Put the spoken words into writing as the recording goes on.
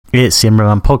It's the Ember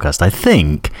Podcast. I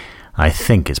think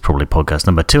it's probably podcast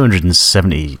number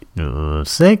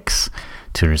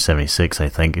 276, I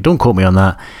think. Don't quote me on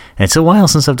that. It's a while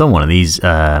since I've done one of these.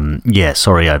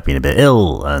 Sorry, I've been a bit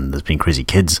ill, and there's been crazy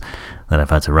kids that I've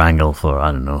had to wrangle for,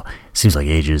 I don't know, seems like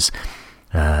ages.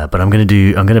 But I'm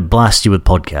gonna blast you with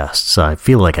podcasts. I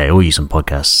feel like I owe you some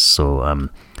podcasts, so I'm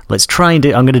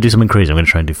gonna do something crazy. I'm gonna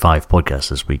try and do 5 podcasts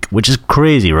this week, which is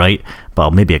crazy, right? But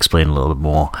I'll maybe explain a little bit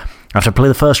more after I play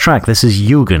the first track. This is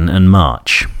Yugen and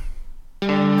March.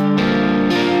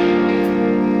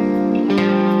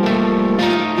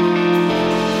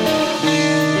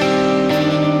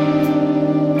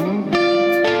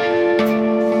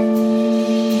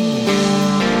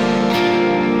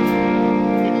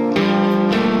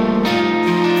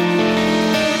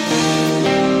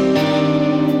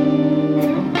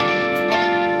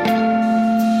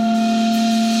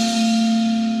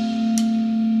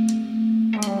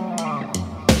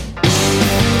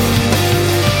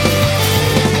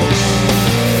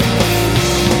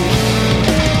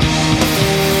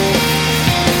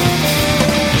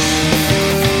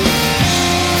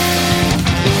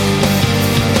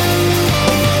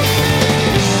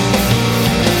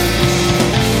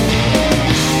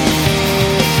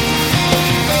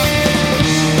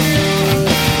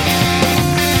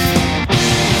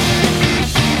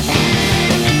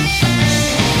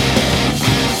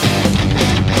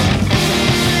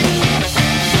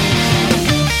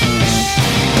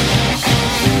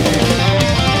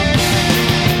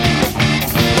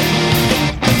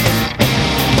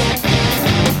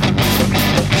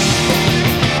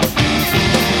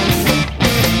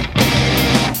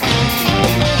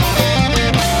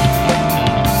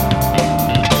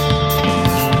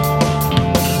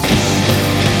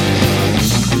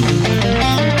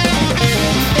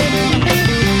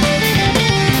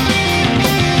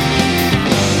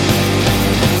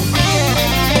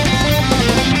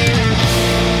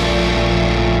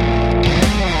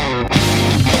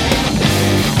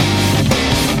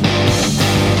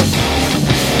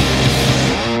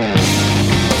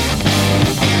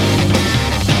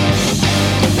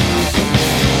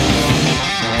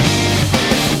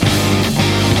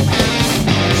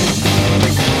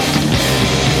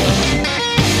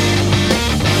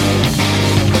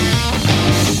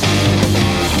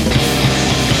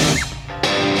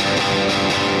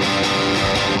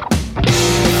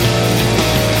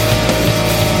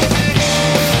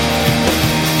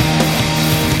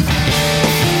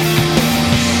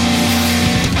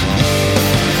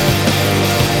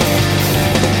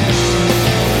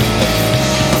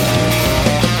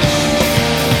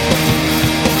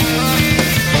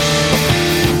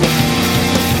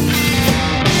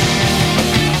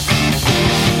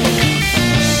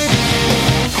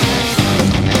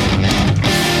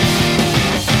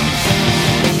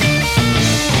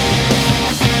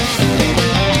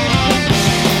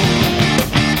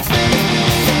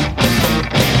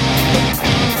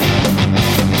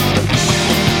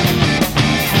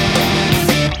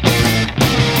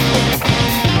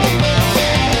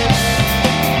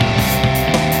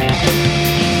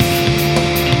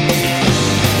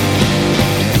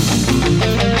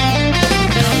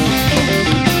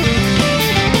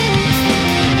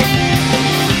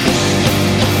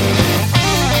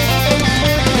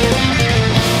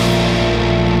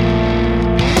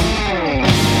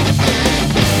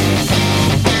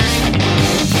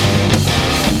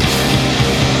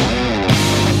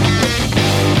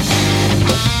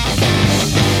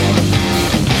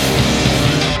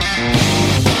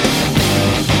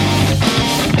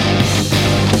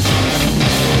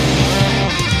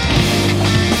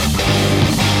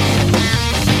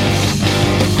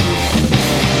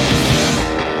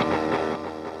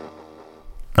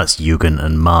 That's Yugen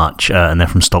and March, and they're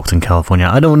from Stockton, California.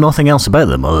 I know nothing else about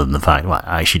them other than the fact, well,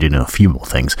 I actually do know a few more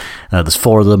things. There's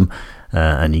 4 of them,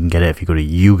 and you can get it if you go to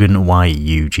Yugen,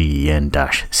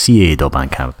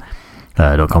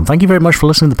 Yugen-ca.bandcamp.com. Thank you very much for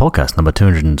listening to the podcast, number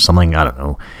 200 and something. I don't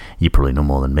know. You probably know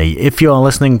more than me. If you are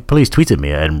listening, please tweet at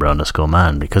me at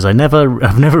Edinburgh_man, because I've never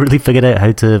really figured out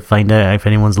how to find out if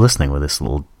anyone's listening with this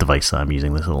little device that I'm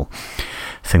using, this little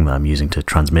thing that I'm using to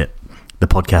transmit the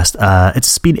podcast.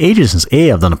 It's been ages since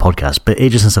I've done a podcast, but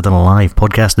ages since I've done a live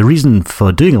podcast. The reason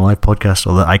for doing a live podcast,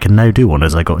 or that I can now do one,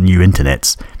 is I got new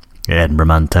internets at Edinburgh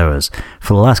Man Towers.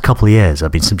 For the last couple of years,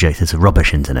 I've been subjected to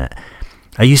rubbish internet.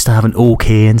 I used to have an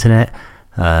okay internet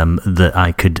that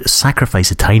I could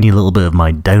sacrifice a tiny little bit of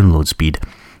my download speed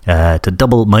to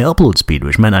double my upload speed,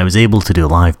 which meant I was able to do a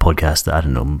live podcast that, I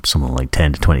don't know, something like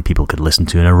 10 to 20 people could listen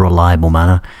to in a reliable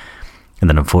manner. And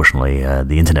then unfortunately,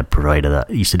 the internet provider that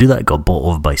used to do that got bought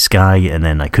over by Sky, and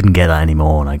then I couldn't get that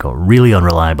anymore, and I got really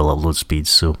unreliable upload speeds,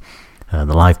 so the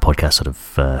live podcast sort of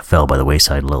fell by the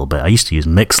wayside a little bit. I used to use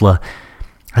Mixlr.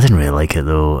 I didn't really like it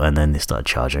though, and then they started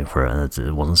charging for it, and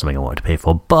it wasn't something I wanted to pay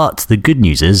for. But the good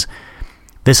news is,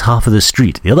 this half of the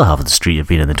street, the other half of the street, have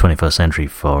been in the 21st century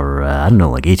for, I don't know,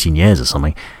 like 18 years or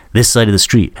something. This side of the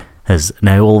street has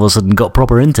now all of a sudden got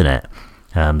proper internet.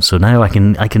 So now I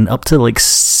can up to like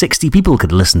 60 people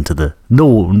could listen to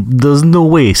there's no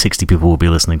way 60 people will be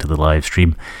listening to the live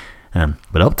stream.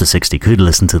 But up to 60 could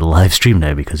listen to the live stream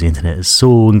now because the internet is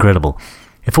so incredible.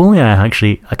 If only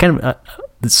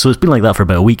so it's been like that for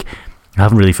about a week. I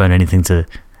haven't really found anything to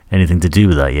do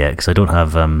with that yet because I don't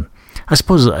have. I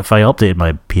suppose if I updated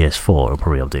my PS4, I'll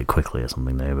probably update quickly or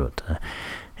something now. But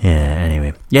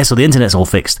anyway, so the internet's all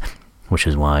fixed, which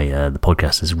is why the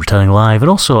podcast is returning live, and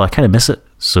also I kind of miss it.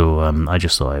 So I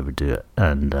just thought I would do it,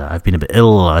 and I've been a bit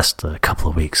ill the last couple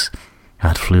of weeks. I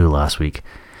had flu last week.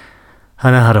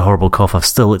 And I had a horrible cough.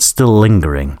 It's still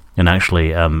lingering. And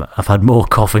actually, I've had more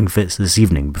coughing fits this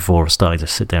evening before starting to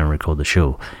sit down and record the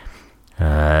show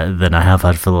than I have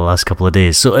had for the last couple of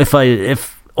days. So if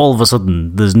all of a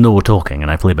sudden there's no talking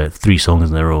and I play about 3 songs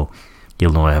in a row,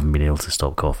 you'll know I haven't been able to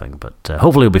stop coughing. But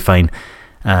hopefully it'll be fine.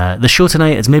 The show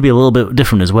tonight is maybe a little bit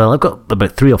different as well. I've got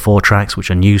about 3 or 4 tracks which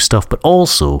are new stuff, but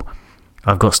also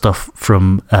I've got stuff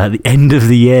from the end of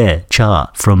the year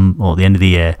chart the end of the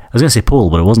year. I was going to say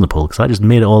poll, but it wasn't a poll because I just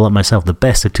made it all up myself. The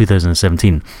best of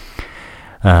 2017,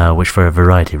 which for a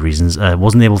variety of reasons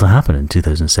wasn't able to happen in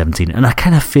 2017. And I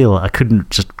kind of feel I couldn't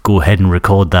just go ahead and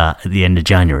record that at the end of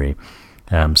January.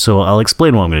 So I'll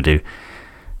explain what I'm going to do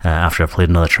after I've played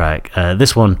another track.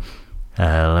 This one,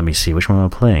 let me see, which one am I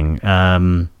playing?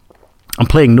 I'm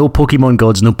playing No Pokemon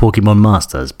Gods, No Pokemon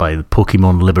Masters by the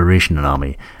Pokemon Liberation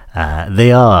Army.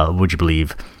 They are, would you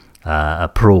believe, a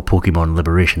pro-Pokemon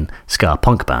Liberation ska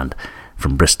punk band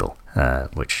from Bristol,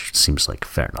 which seems like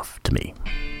fair enough to me.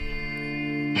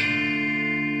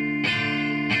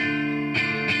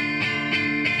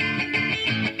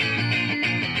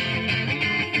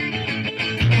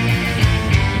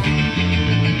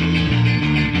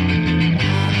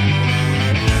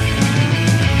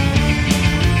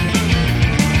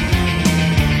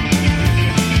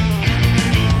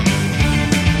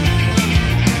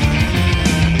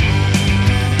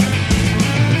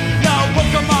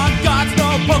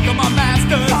 Pokemon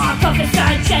Masters. Park off the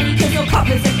side, Jenny, cause your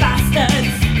coppers are bastards.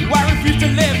 I refuse to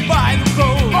live by the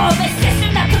rules of a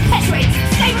system that perpetuates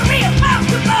slavery around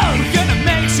the globe. We're gonna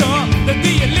make sure that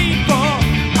the elite four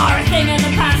are a thing in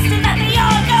the past and that they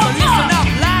are no more. So listen up,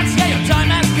 lads, your time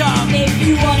has come. If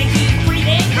you wanna keep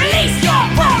breathing, release your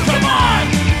Pokemon.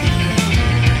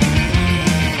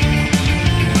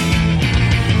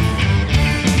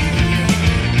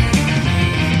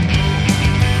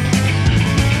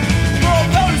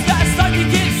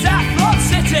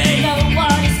 No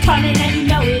one is coming and you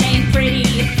know it ain't pretty.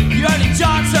 Your only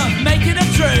chance of making a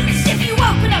truce if you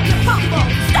open up your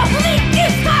Pokemon, stop believing you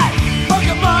start.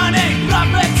 Pokemon ain't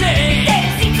property. They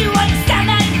don't seem to understand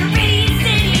that in Viridian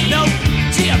City. No,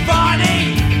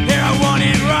 Giovanni, here I want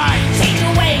it right. Change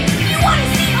your ways, you wanna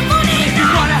see the money. If you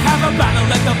wanna have a battle,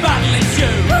 let the battle is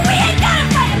you. But we ain't gonna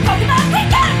fight a Pokemon, we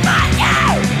gotta fight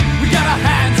you. We got our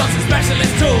hands on some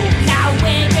specialist tools. Now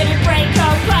we're gonna break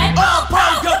open all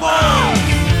Pokeballs.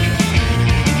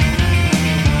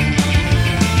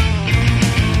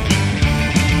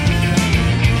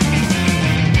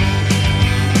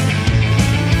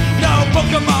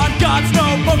 Pokemon Gods, no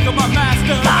Pokemon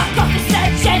Masters. Fuck off the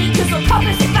set, Jenny, cause we're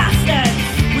coppers and bastards.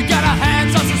 We got our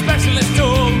hands on some specialist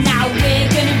tools. Now we're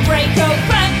gonna break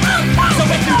open all Pokeballs. So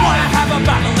if you wanna have a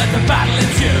battle, let the battle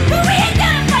is you. But we ain't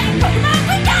gonna fight a Pokemon,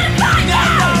 we gotta fight you.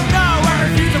 No, I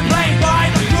refuse to play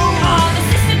by the rules. Oh, the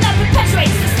system that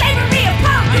perpetuates the slavery of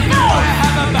Pokemon. If you wanna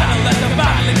have a battle, let the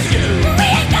battle is you. But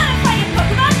we ain't gonna fight a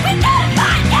Pokemon, we gotta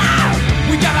fight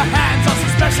you. We got our hands on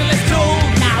some specialist tools.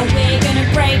 Now we're gonna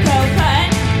break open.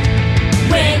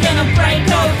 We're gonna break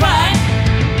open.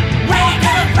 We're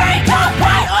gonna break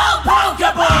open all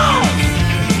Pokeballs.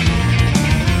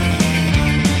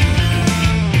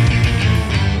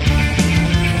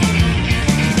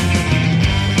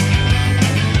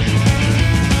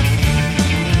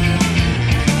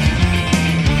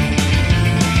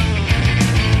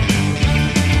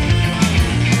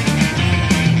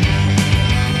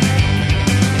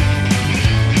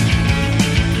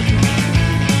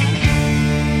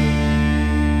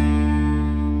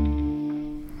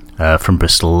 From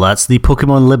Bristol, that's the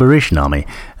Pokemon Liberation Army,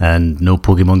 and no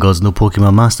Pokemon Gods, no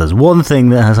Pokemon Masters. One thing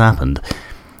that has happened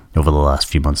over the last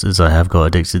few months is I have got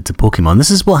addicted to Pokemon. This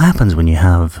is what happens when you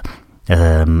have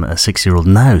a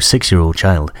 6-year-old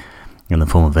child in the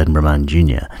form of Edinburgh Man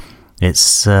Jr.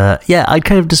 It's, I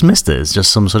kind of dismissed it as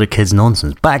just some sort of kid's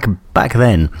nonsense. Back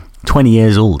then, 20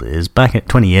 years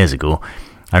ago,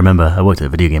 I remember I worked at a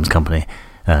video games company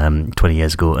 20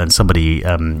 years ago, and somebody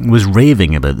was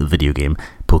raving about the video game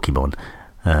Pokemon,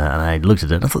 and I looked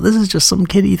at it and I thought, this is just some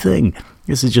kiddie thing.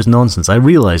 This is just nonsense. I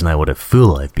realise now what a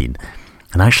fool I've been.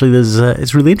 And actually,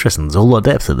 it's really interesting. There's a whole lot of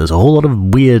depth to it. There's a whole lot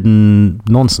of weird and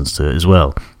nonsense to it as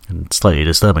well, and slightly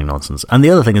disturbing nonsense. And the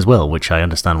other thing as well, which I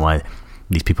understand why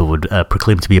these people would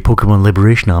proclaim to be a Pokemon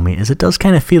Liberation Army, is it does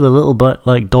kind of feel a little bit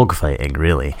like dogfighting,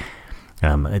 really.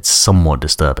 It's somewhat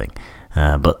disturbing.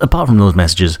 But apart from those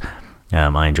messages,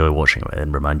 I enjoy watching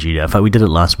Edinburgh Man Jr. In fact, we did it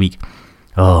last week.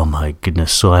 Oh my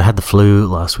goodness. So I had the flu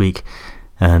last week,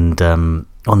 and on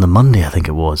the Monday, I think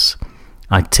it was,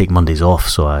 I take Mondays off,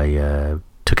 so I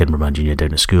took Edinburgh Man Jr. down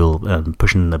to school,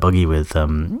 pushing the buggy with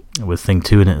Thing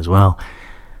 2 in it as well.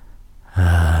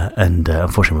 And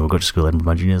unfortunately, when we got to school,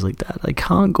 Edinburgh Man Jr. was like, Dad, I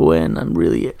can't go in. I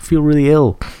feel really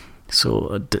ill.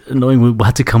 So annoying, we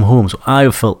had to come home. So I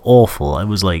felt awful. I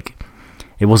was like,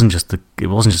 it wasn't just the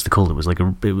cold. It was like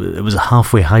it was a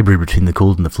halfway hybrid between the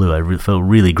cold and the flu. I felt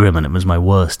really grim, and it was my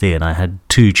worst day. And I had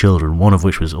 2 children, one of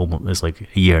which was like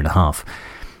a year and a half,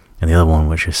 and the other one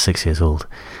which is 6 years old.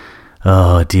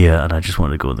 Oh dear! And I just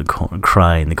wanted to go in the corner and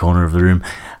cry in the corner of the room.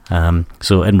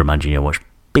 So Edinburgh Man Jr. watched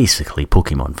basically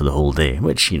Pokemon for the whole day,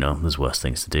 which, there's worse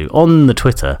things to do. On the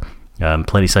Twitter,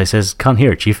 Plenty Sai says, "Can't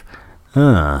hear it, Chief."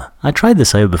 I tried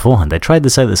this out beforehand. I tried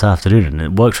this out this afternoon, and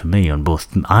it worked for me on both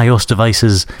iOS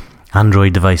devices,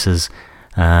 Android devices,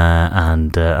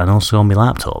 and also on my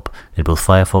laptop in both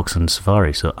Firefox and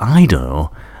Safari. So I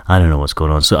don't know what's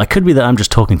going on. So it could be that I'm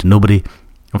just talking to nobody.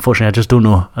 Unfortunately, I just don't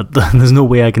know. There's no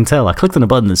way I can tell. I clicked on a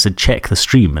button that said check the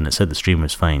stream, and it said the stream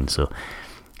was fine. So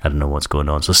I don't know what's going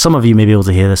on. So some of you may be able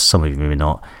to hear this, some of you maybe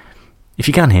not. If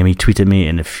you can't hear me, tweet at me,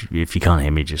 and if you can't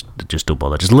hear me, just don't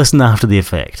bother. Just listen after the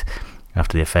effect.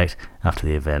 After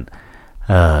the event.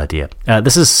 Dear.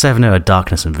 This is 7 Hour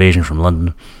Darkness Invasion from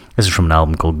London. This is from an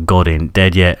album called God Ain't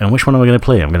Dead Yet. And which one am I going to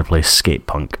play? I'm going to play Skate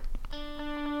Punk.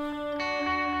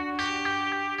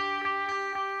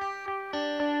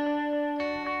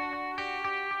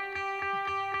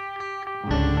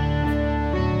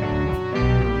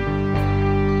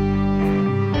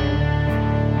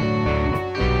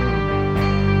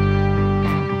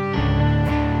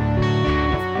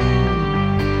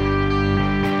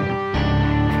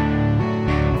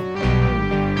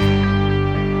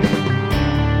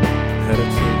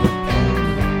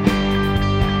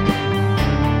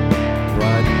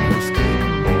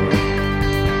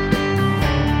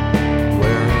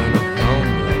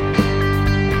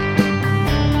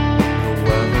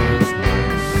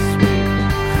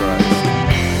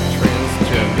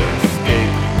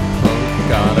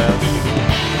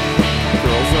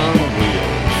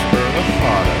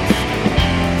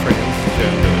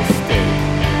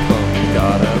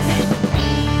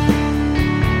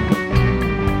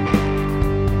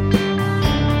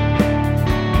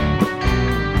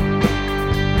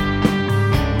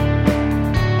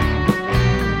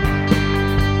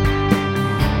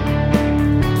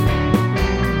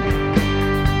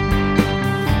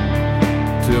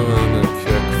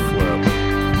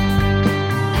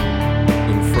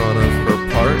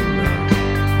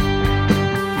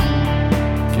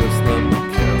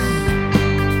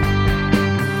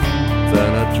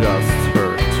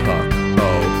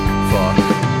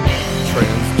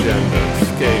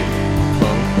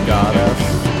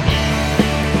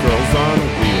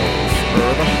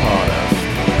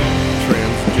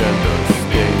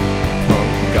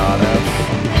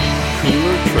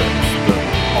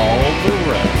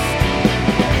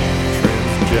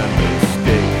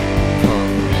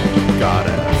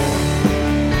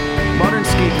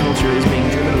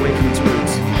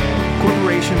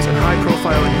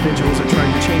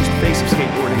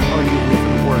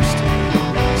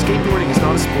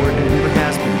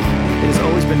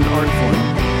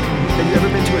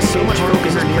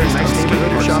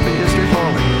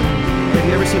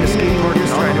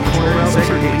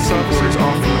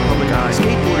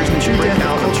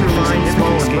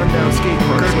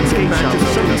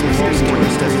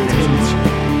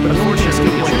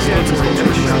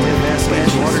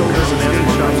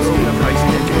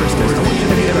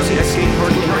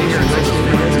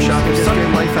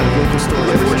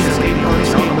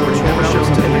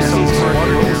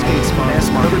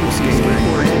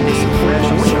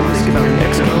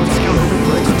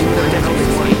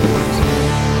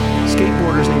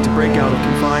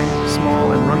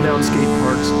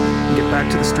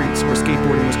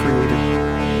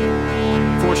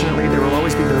 Unfortunately, there will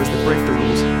always be those that break the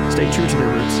rules, stay true to their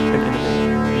roots, and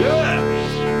innovate. Yeah!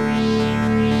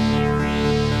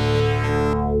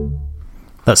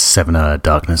 That's 7 Hour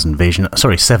Darkness Invasion.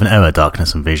 Sorry, 7 Hour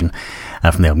Darkness Invasion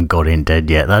from the album God Ain't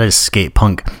Dead Yet. That is skate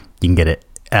punk. You can get it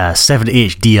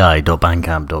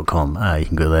 7hdi.bandcamp.com. You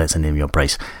can go there to name your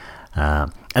price.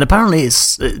 And apparently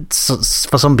it's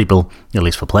for some people, at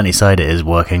least for Plenty Side, it is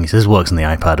working. This works on the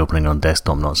iPad, opening on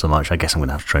desktop, not so much. I guess I'm going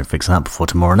to have to try and fix that before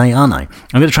tomorrow night, aren't I?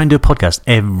 I'm going to try and do a podcast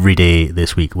every day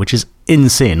this week, which is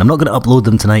insane. I'm not going to upload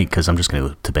them tonight because I'm just going to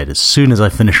go to bed as soon as I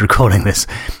finish recording this,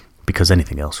 because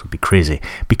anything else would be crazy.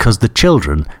 Because the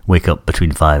children wake up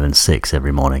between 5 and 6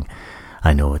 every morning.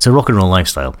 I know, it's a rock and roll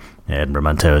lifestyle, Edinburgh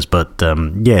Man Towers, but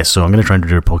yeah, so I'm going to try and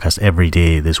do a podcast every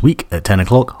day this week at 10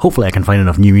 o'clock. Hopefully I can find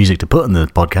enough new music to put in the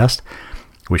podcast,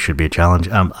 which should be a challenge.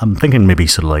 I'm thinking maybe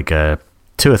sort of like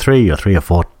 2 or 3 or 3 or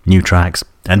 4 new tracks,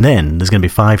 and then there's going to be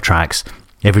 5 tracks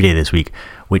every day this week,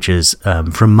 which is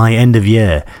from my end of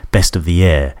year, best of the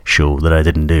year show that I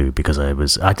didn't do because I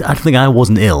think I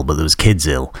wasn't ill, but there was kids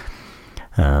ill.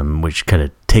 Which kind of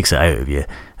takes it out of you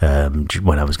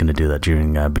when I was going to do that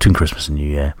during between Christmas and New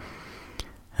Year,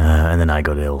 and then I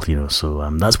got ill, so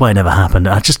that's why it never happened.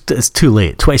 It's too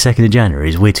late. 22nd of January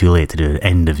is way too late to do an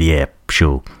end of year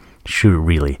show. Shoot,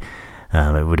 really,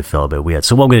 it would have felt a bit weird.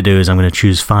 So what I'm going to do is I'm going to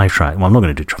choose 5 tracks. Well, I'm not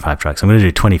going to do 5 tracks. I'm going to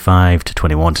do 25 to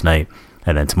 21 tonight,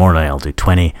 and then tomorrow night I'll do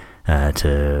 20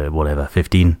 to whatever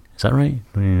 15. Is that right?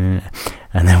 And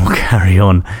then we'll carry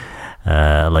on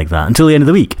like that until the end of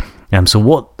the week. So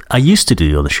what I used to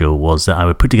do on the show was that I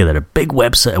would put together a big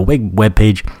website, a big web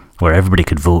page where everybody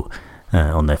could vote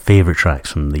on their favourite tracks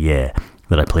from the year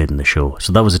that I played in the show.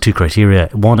 So that was the 2 criteria.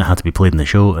 1, it had to be played in the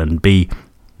show, and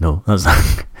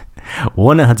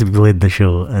one, it had to be played in the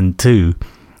show, and 2,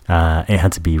 it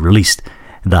had to be released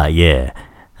that year.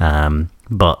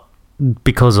 But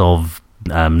because of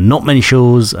not many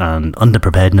shows and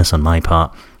underpreparedness on my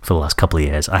part for the last couple of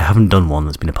years, I haven't done one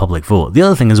that's been a public vote. The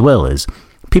other thing as well is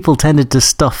people tended to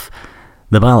stuff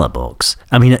the ballot box.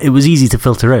 I mean, it was easy to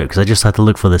filter out because I just had to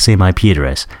look for the same IP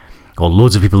address or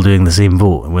loads of people doing the same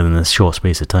vote within a short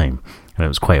space of time, and it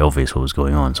was quite obvious what was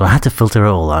going on. So I had to filter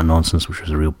out all that nonsense, which was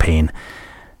a real pain.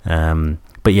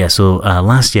 But yeah, so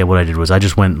last year what I did was I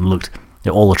just went and looked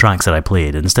at all the tracks that I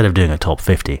played, and instead of doing a top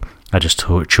 50, I just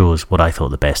chose what I thought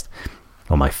the best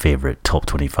or my favourite top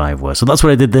 25 were. So that's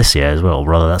what I did this year as well.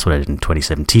 Rather, that's what I did in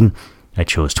 2017. I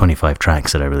chose 25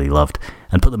 tracks that I really loved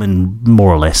and put them in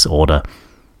more or less order,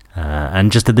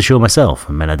 and just did the show myself.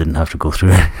 I mean, I didn't have to go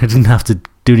through it. I didn't have to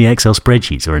do any Excel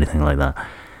spreadsheets or anything like that.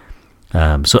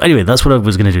 So anyway, that's what I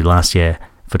was going to do last year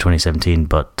for 2017,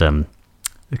 but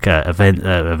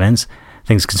events,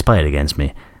 things conspired against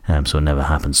me, so it never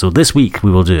happened. So this week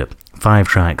we will do it. 5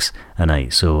 tracks a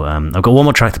night. So I've got one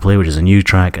more track to play, which is a new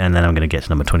track, and then I'm going to get to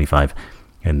number 25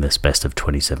 in this best of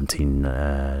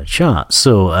 2017 chart.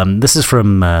 So this is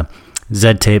from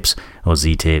Z Tapes or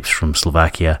Z Tapes from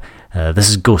Slovakia. This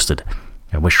is Ghosted.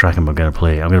 Which track am I going to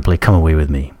play? I'm going to play Come Away With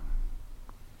Me.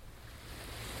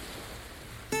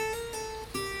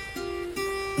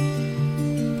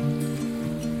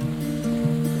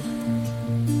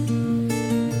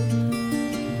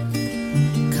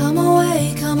 Come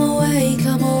away, come away,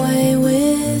 come away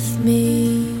with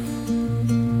me.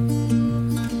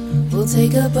 We'll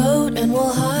take a boat and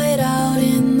we'll hide out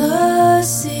in the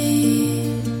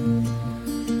sea.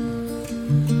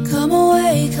 Come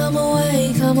away, come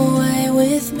away, come away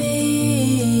with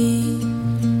me.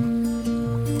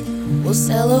 We'll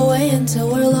sail away until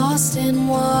we're lost in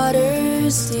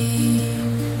waters deep.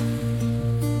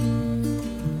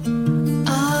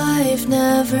 I've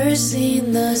never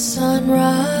seen the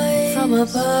sunrise from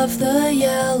above the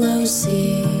yellow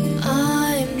sea.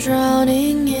 I'm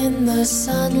drowning in the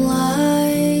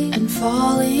sunlight and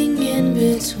falling in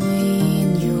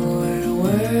between your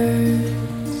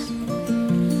words,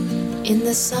 in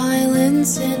the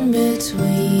silence in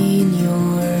between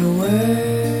your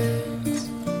words.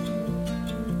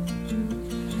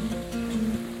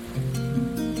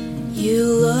 You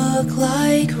look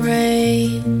like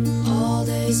rain, all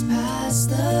days pass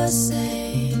the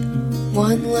same,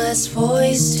 one less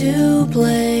voice to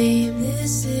blame.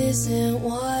 This isn't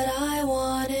what I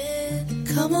wanted.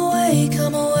 Come away,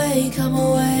 come away, come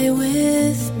away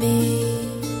with me.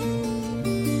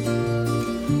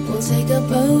 We'll take a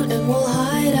boat and we'll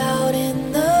hide out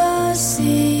in the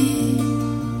sea.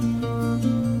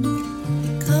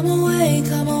 Come away,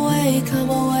 come away, come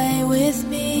away with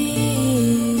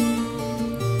me.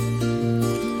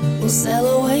 We'll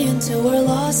sail away until we're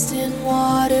lost in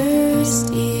waters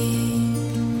deep.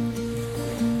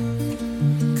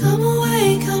 Come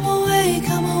away, come away,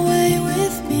 come away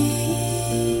with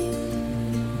me.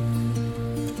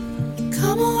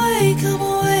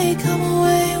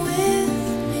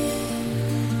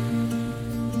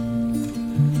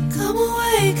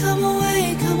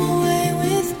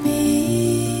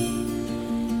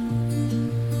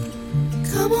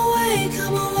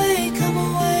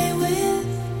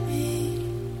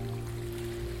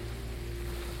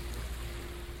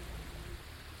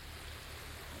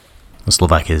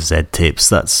 Slovakia's Z Tapes.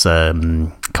 That's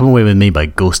Come Away With Me by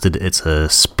Ghosted. It's a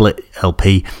split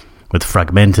LP with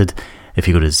Fragmented. If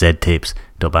you go to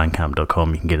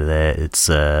ztapes.bandcamp.com, you can get it there. It's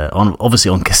obviously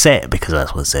on cassette, because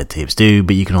that's what Z Tapes do,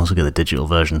 but you can also get the digital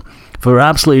version for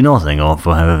absolutely nothing, or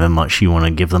for however much you want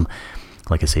to give them.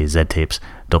 Like I say,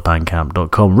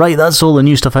 ztapes.bandcamp.com. Right, that's all the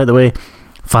new stuff out of the way.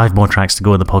 5 more tracks to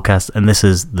go in the podcast, and this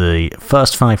is the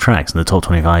first 5 tracks in the top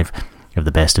 25 of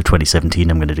the best of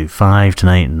 2017. I'm going to do 5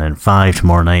 tonight, and then 5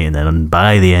 tomorrow night, and then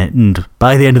by the end of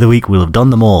the week, we'll have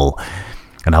done them all,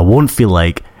 and I won't feel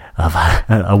like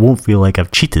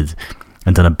I've cheated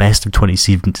and done a best of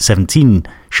 2017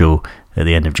 show at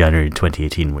the end of January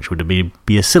 2018, which would be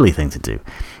a silly thing to do.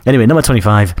 Anyway, number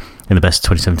 25 in the best of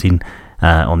 2017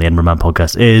 on the Edinburgh Man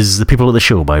podcast is The People at the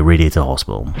Show by Radiator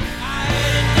Hospital.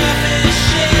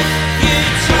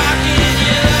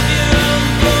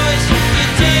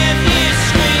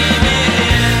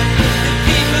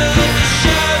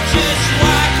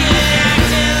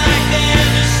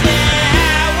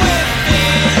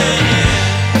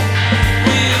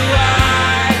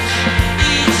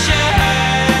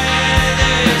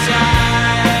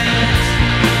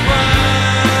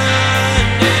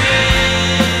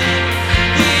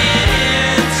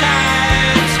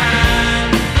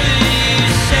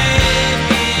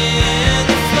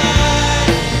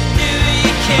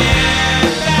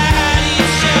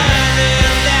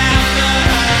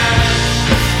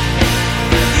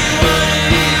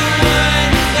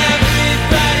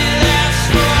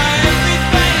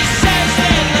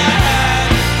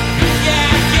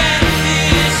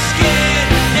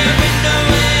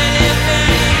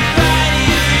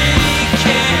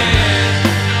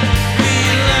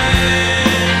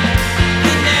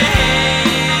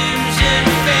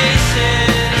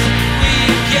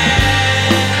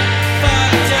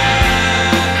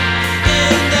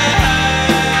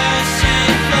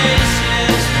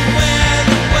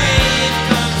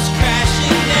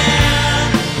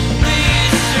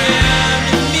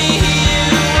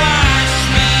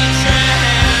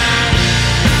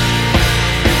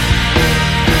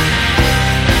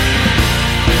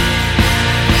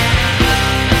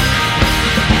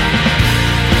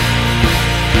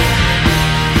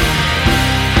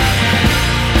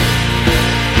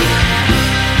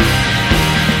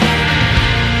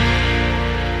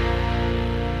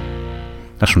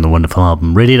 That's from the wonderful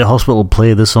album Radiator Hospital,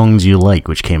 Play the Songs You Like,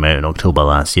 which came out in October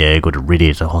last year. Go to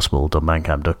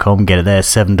radiatorhospital.bandcamp.com, get it there,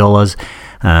 $7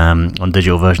 on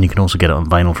digital version. You can also get it on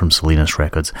vinyl from Salinas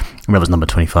Records. And that was number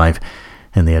 25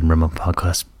 in the Edinburgh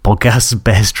Podcast's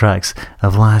best tracks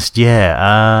of last year.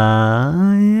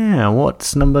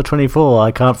 What's number 24?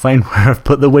 I can't find where I've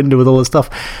put the window with all the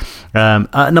stuff.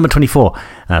 Number 24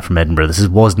 from Edinburgh. This is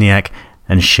Wozniak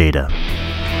and Shader.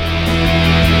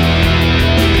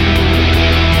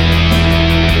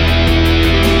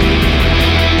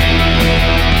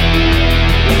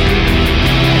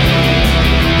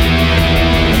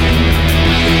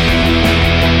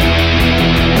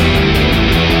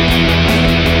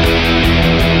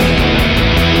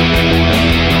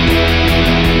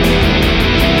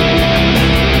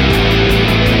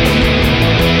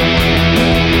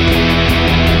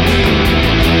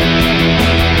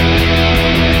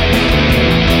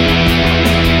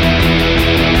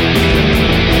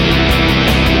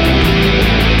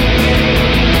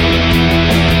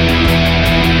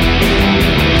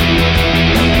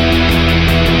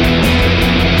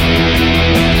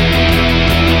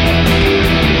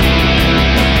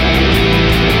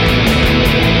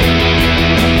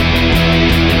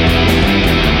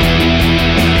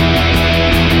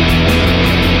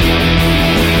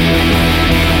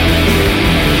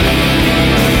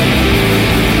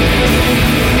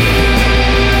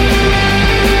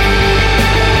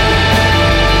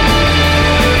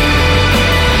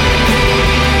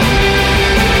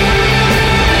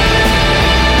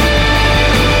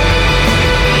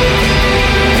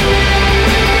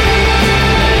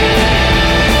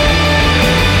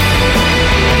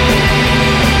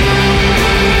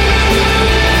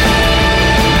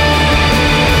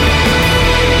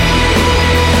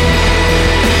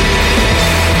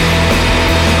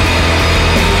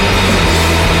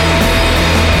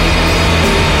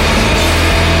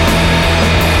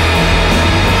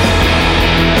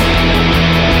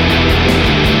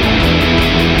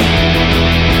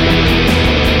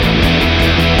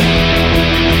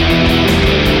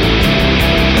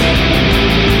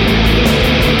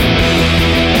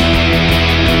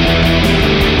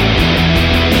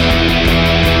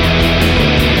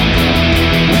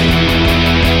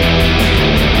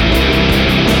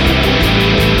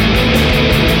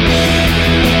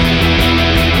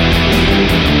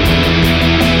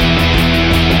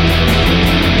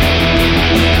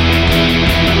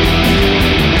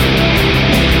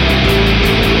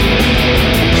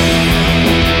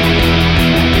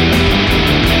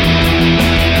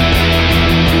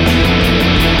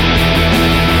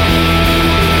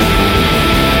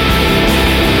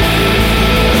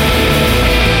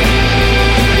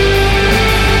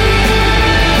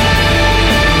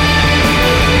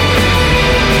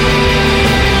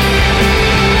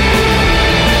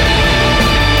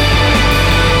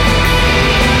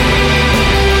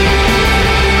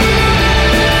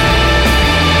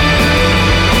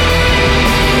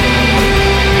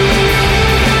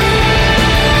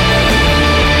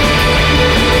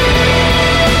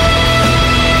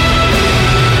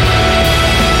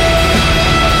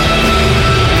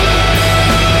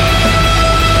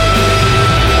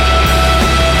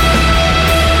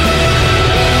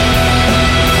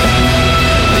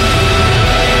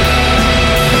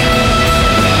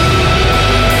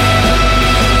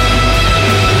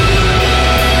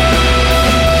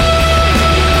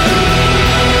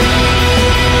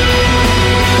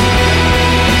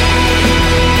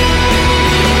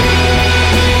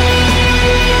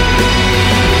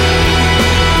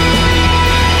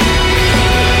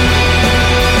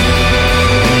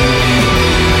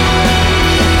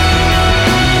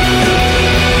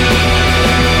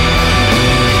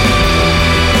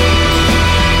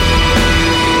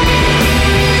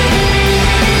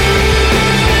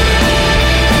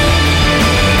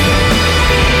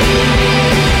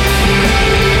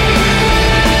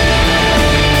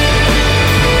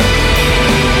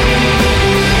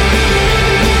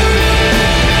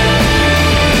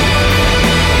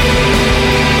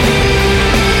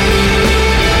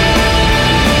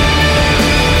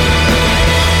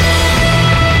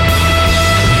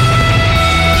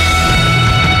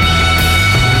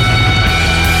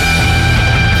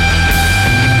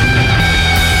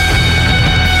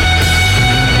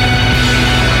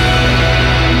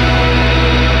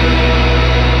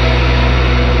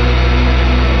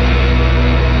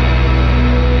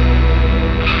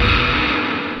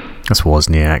 That's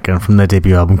Wozniak, and from their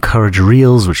debut album Courage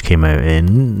Reels, which came out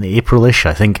in April-ish,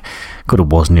 I think, go to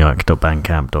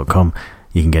wozniak.bandcamp.com.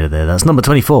 You can get it there. That's number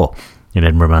 24 in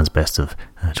Edinburgh Man's Best of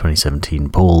 2017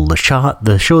 poll. The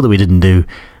show that we didn't do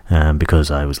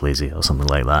because I was lazy or something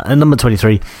like that. And number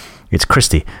 23, it's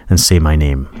Christi and Say My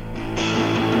Name.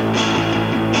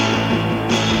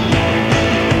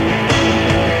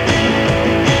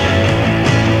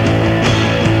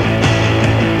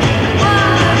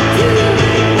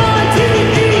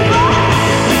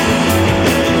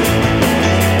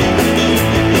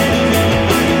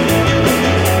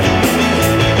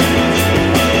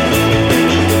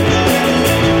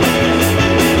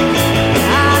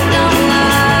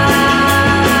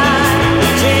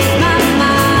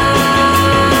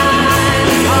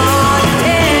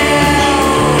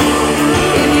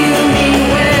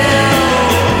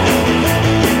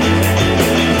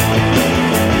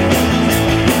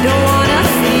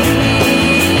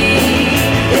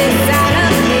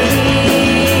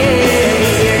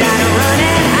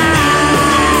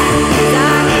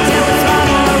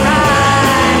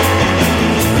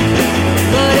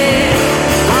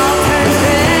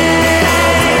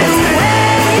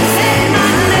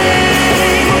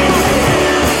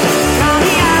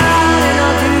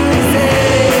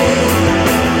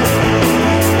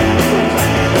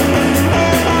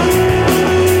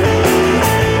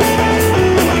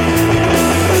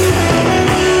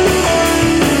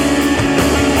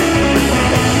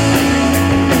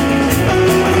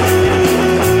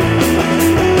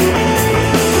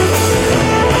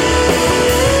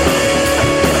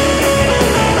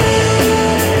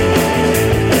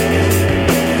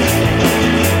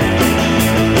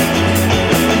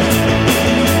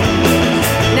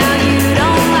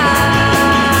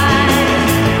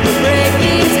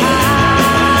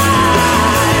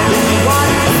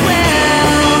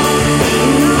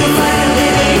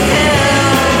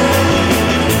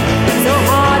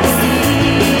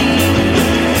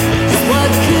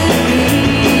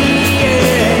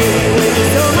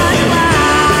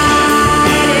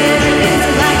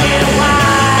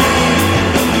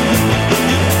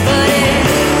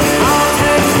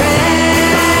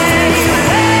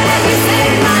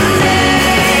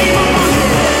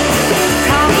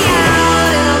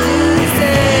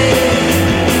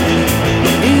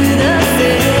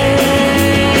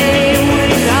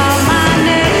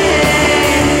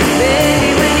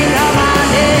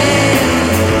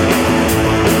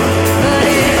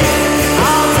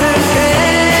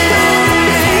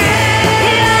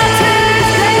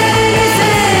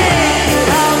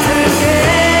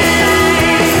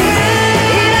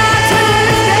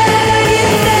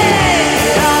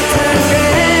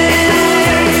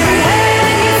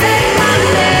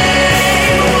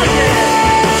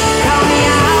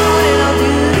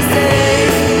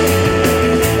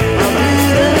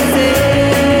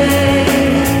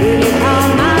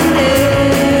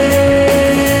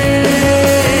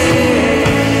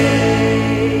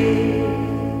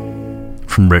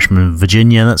 Richmond,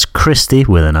 Virginia. That's Christi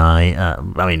with an I.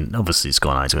 I mean, obviously it's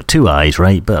got an I, it's got two I's,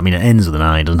 right? But I mean, it ends with an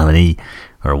I, it doesn't have an E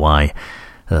or a Y.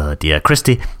 Dear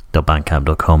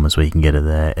Christi.bandcamp.com is where you can get it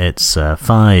there. It's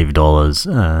 $5.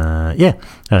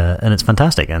 And it's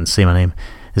fantastic. And Say My Name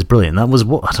is brilliant. That was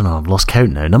what, I don't know, I've lost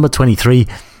count now. Number 23,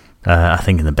 I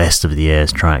think, in the best of the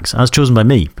year's tracks, as chosen by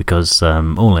me, because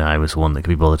only I was the one that could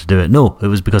be bothered to do it. No, it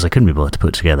was because I couldn't be bothered to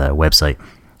put together a website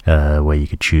where you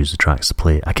could choose the tracks to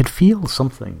play. I could feel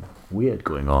something weird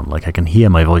going on, like I can hear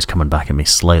my voice coming back at me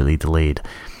slightly delayed.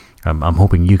 I'm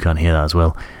hoping you can't hear that as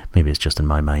well. Maybe it's just in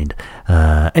my mind.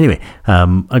 Anyway,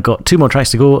 I've got two more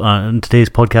tracks to go on today's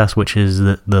podcast, which is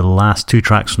the last two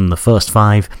tracks from the first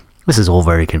five. This is all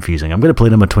very confusing. I'm going to play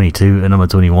number 22 and number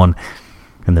 21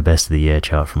 in the best of the year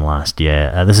chart from last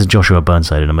year. This is Joshua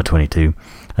Burnside at number 22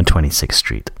 and 26th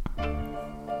Street.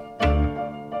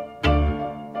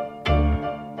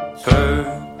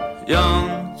 Her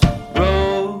young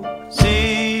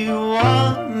Rosie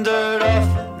wandered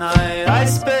off at night. I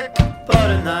spit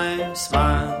but a nice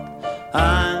smile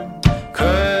and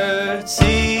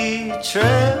curtsy,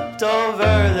 tripped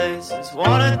over laces,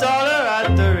 won $1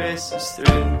 at the races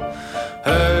through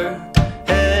her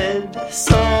head.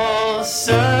 Soul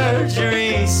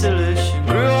surgery solution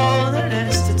grew old in an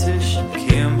institution.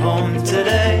 Came home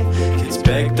today, kids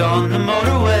begged on the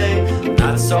motorway.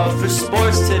 That's all for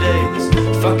sports today. This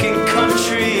fucking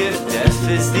country, if death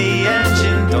is the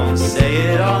engine, don't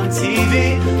say it on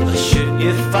TV. They'll shoot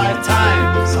you 5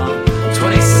 times on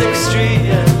 26th Street,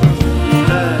 yeah.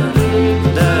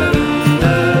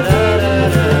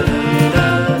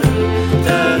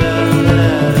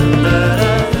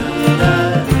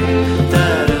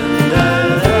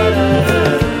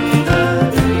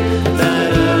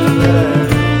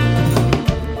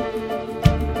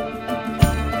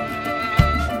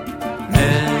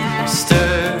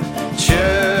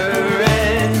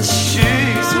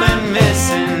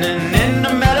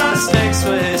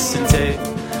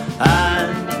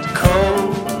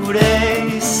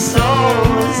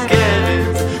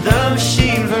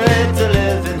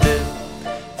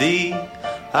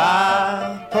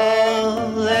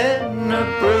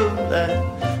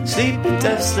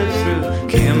 slip through.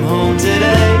 Came home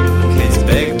today, kids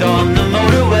begged on the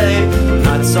motorway.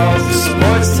 That's all for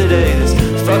sports today. This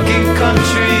fucking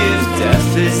country, if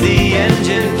death is the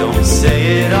engine, don't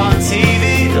say it on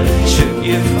TV. They'll shoot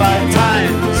you 5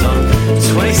 times on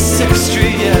 26th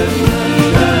Street, yeah.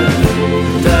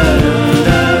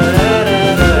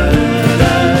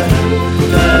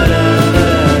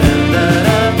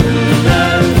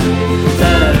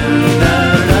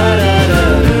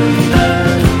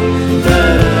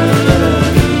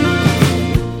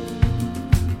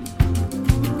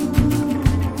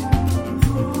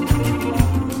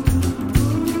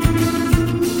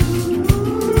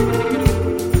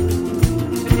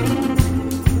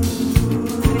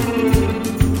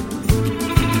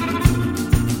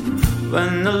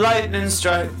 When the lightning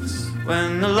strikes,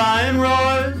 when the lion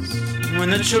roars, when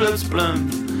the tulips bloom,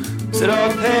 is it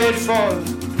all paid for?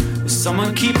 Is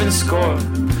someone keeping score?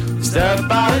 Is there a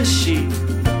balance sheet?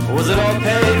 Or was it all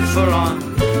paid for on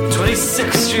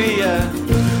 26th Street, yeah?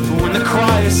 When the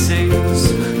choir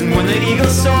sings, and when the eagle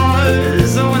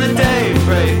soars, or when the day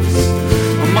breaks,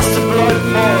 or must the blood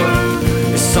pour?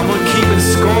 Is someone keeping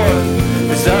score?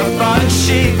 Is there a balance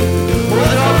sheet? Or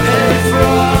was it all paid for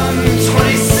on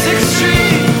 26th Street?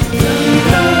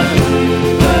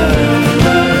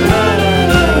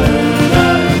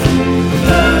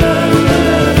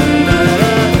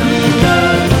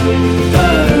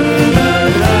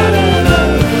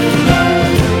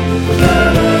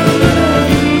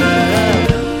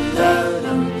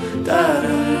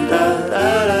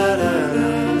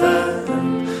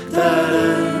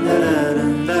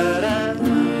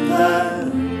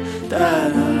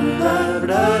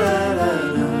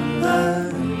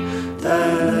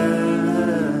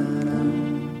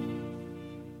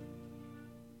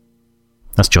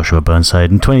 That's Joshua Burnside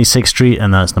and 26th Street,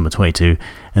 and that's number 22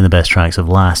 in the best tracks of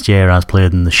last year as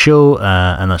played in the show,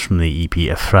 and that's from the EP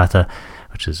Ephrata,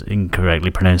 which is incorrectly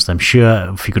pronounced, I'm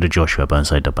sure. If you go to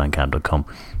joshuaburnside.bandcamp.com,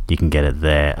 you can get it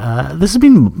there. This has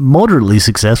been moderately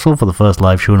successful for the first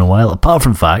live show in a while, apart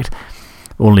from the fact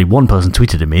only one person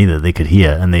tweeted at me that they could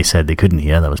hear, and they said they couldn't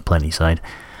hear. That was Plenty Side.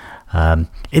 I've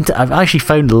actually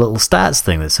found a little stats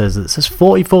thing that says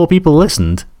 44 people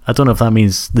listened. I don't know if that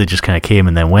means they just kind of came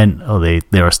and then went, or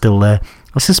they are still there.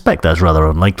 I suspect that's rather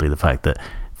unlikely, the fact that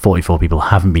 44 people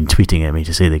haven't been tweeting at me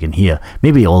to say they can hear.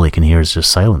 Maybe all they can hear is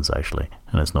just silence, actually,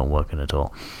 and it's not working at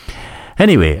all.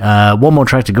 Anyway, one more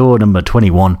track to go, number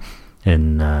 21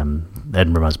 in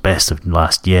Edinburgh's Best of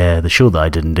last year, the show that I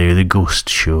didn't do, the Ghost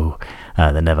Show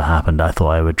that never happened. I thought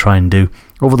I would try and do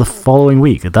over the following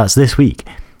week. That's this week.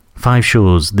 5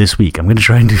 shows this week. I'm going to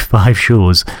try and do 5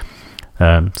 shows.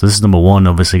 So this is number 1.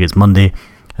 Obviously, it's Monday,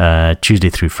 Tuesday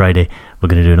through Friday. We're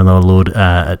going to do another load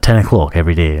at 10 o'clock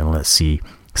every day, and let's see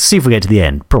if we get to the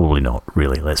end. Probably not,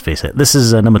 really, let's face it. This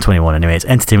is number 21 anyway. It's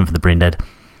Entertainment for the Braindead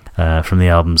from the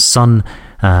album Sun.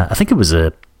 I think it was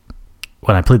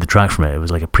when I played the track from it, it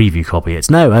was like a preview copy. It's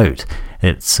now out.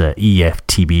 It's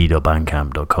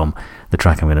eftb.bandcamp.com. The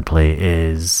track I'm going to play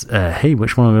is,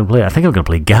 which one am I going to play? I think I'm going to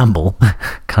play Gamble.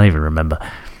 Can't even remember.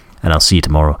 And I'll see you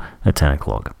tomorrow at 10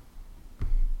 o'clock.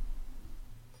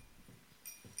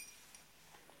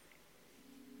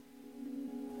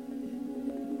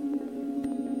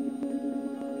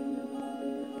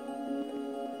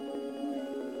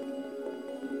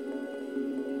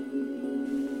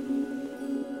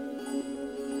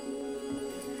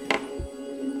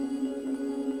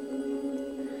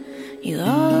 You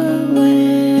are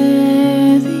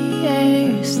where the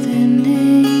air's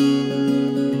thinning,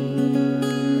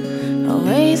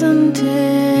 always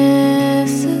until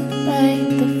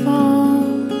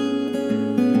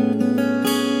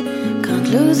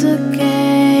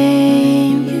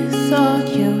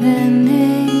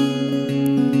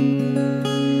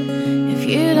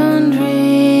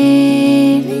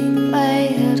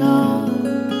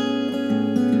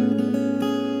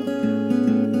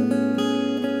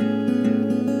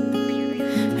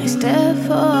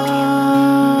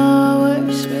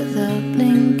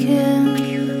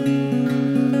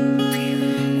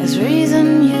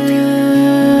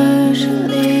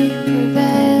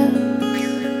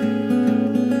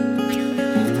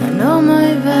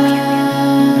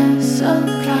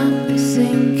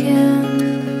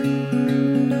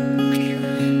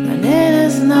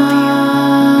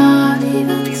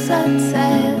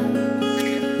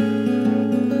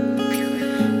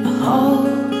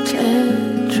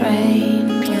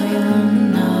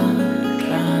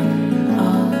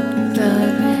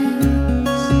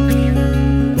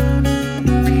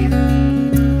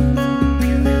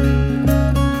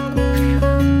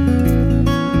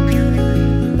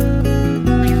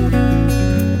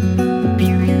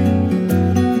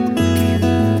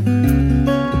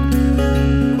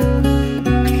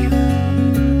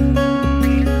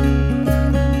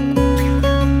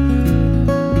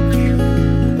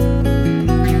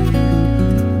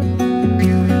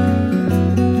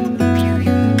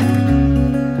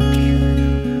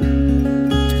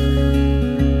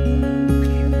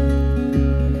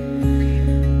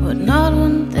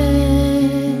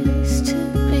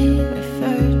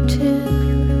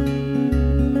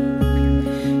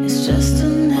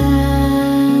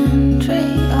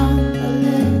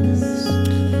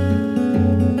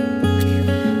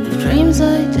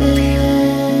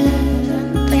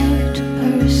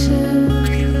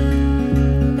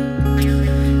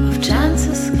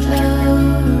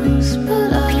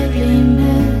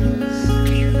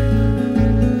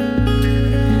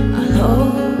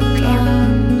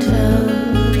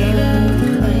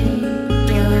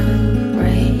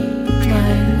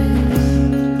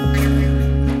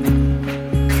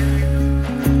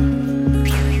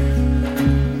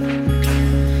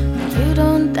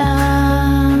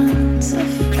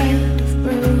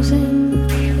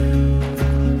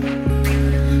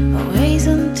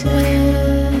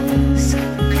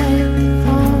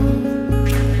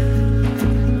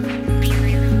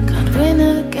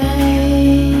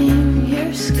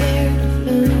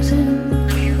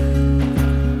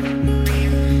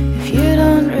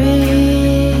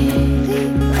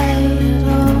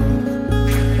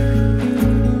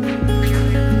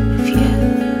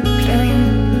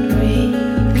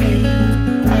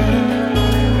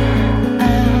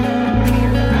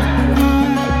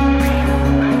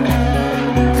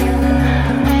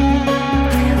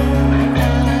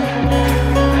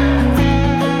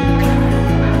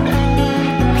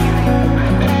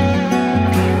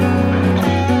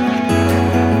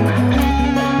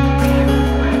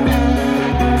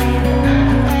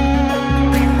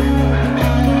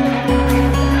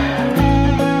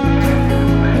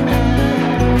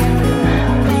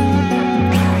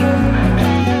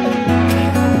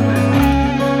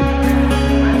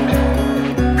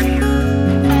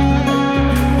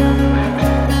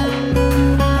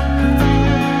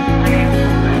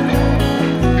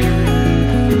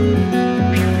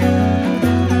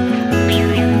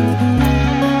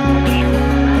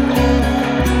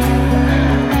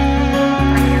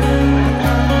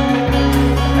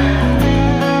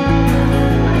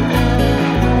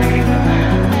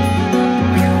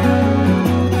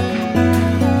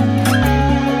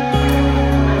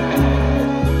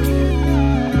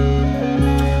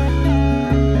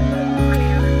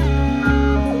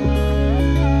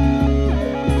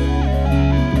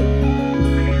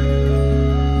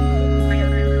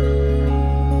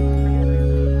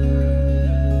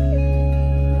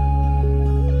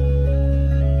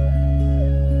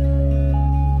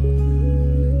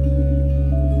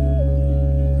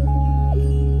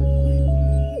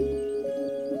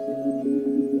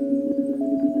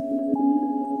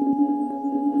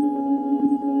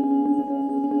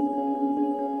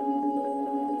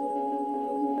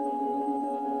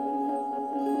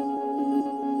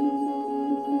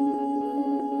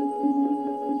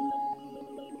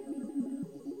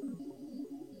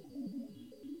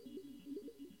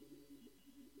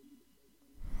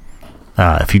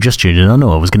If you just tuned in, I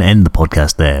know I was going to end the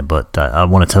podcast there, but I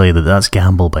want to tell you that that's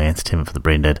Gamble by Entertainment for the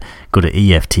Braindead. Go to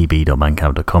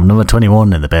eftb.bandcamp.com. Number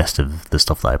 21 in the best of the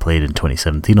stuff that I played in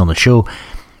 2017 on the show.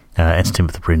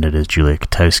 Entertainment for the Braindead is Julia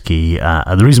Kotowski.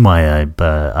 The reason why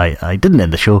I didn't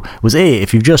end the show was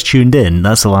if you've just tuned in,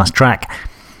 that's the last track.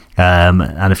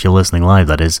 And if you're listening live,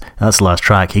 that's the last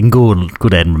track. You can go to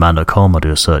edinburghman.com or do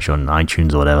a search on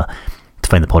iTunes or whatever to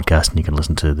find the podcast, and you can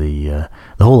listen to the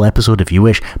whole episode if you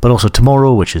wish. But also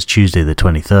tomorrow, which is Tuesday the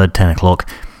 23rd, 10 o'clock,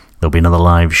 there'll be another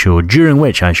live show during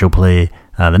which I shall play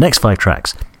the next 5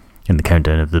 tracks in the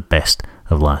countdown of the best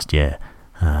of last year.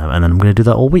 And then I'm going to do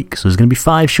that all week. So there's going to be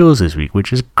 5 shows this week,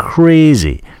 which is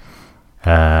crazy.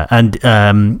 And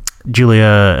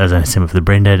Julia, as Entertainment for the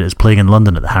Braindead, is playing in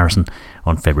London at the Harrison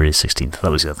on February 16th. That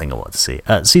was the other thing I wanted to say.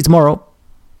 See you tomorrow.